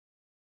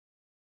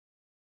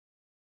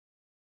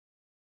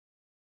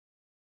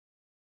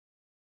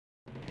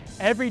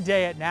Every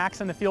day at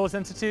NACS and the Fuels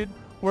Institute,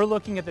 we're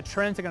looking at the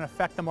trends that are going to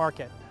affect the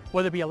market,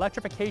 whether it be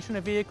electrification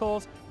of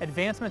vehicles,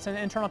 advancements in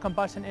internal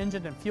combustion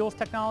engine and fuels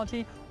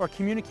technology, or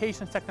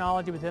communications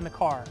technology within the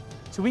car.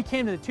 So we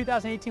came to the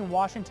 2018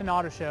 Washington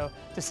Auto Show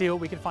to see what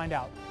we could find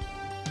out.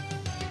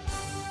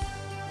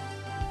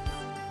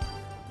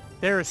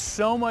 There is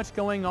so much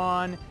going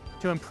on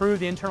to improve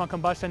the internal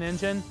combustion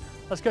engine.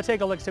 Let's go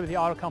take a look and see what the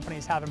auto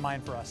companies have in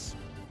mind for us.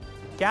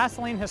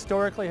 Gasoline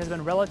historically has been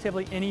a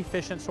relatively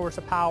inefficient source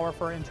of power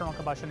for internal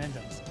combustion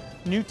engines.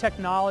 New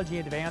technology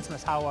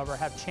advancements, however,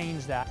 have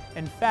changed that.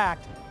 In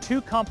fact,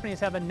 two companies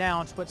have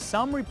announced what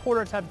some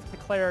reporters have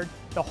declared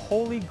the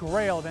Holy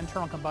Grail of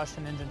internal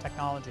combustion engine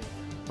technology.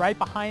 Right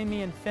behind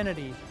me,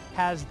 Infiniti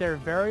has their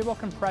variable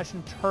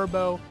compression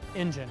turbo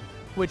engine,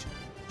 which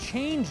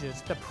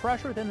changes the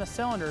pressure within the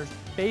cylinders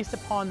based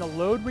upon the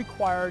load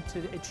required to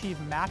achieve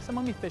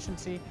maximum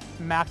efficiency,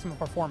 maximum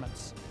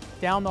performance.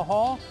 Down the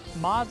hall,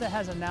 Mazda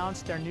has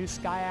announced their new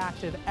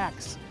SkyActiv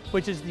X,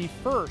 which is the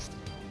first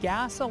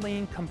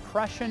gasoline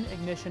compression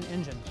ignition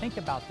engine. Think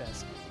about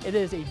this. It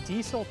is a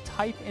diesel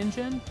type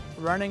engine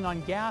running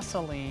on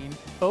gasoline.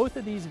 Both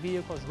of these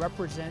vehicles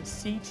represent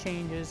sea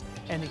changes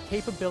and the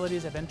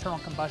capabilities of internal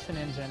combustion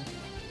engine.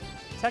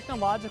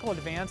 Technological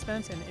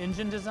advancements in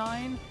engine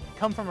design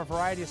come from a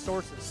variety of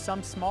sources,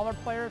 some smaller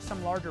players,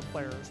 some larger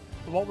players.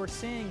 But what we're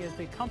seeing is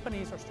the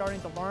companies are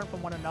starting to learn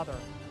from one another.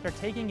 They're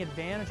taking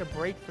advantage of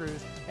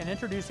breakthroughs and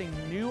introducing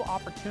new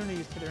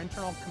opportunities to their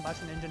internal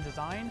combustion engine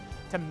design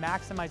to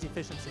maximize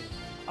efficiency.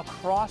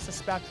 Across the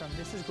spectrum,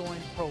 this is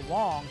going to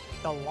prolong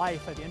the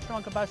life of the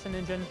internal combustion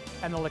engine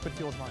and the liquid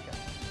fuels market.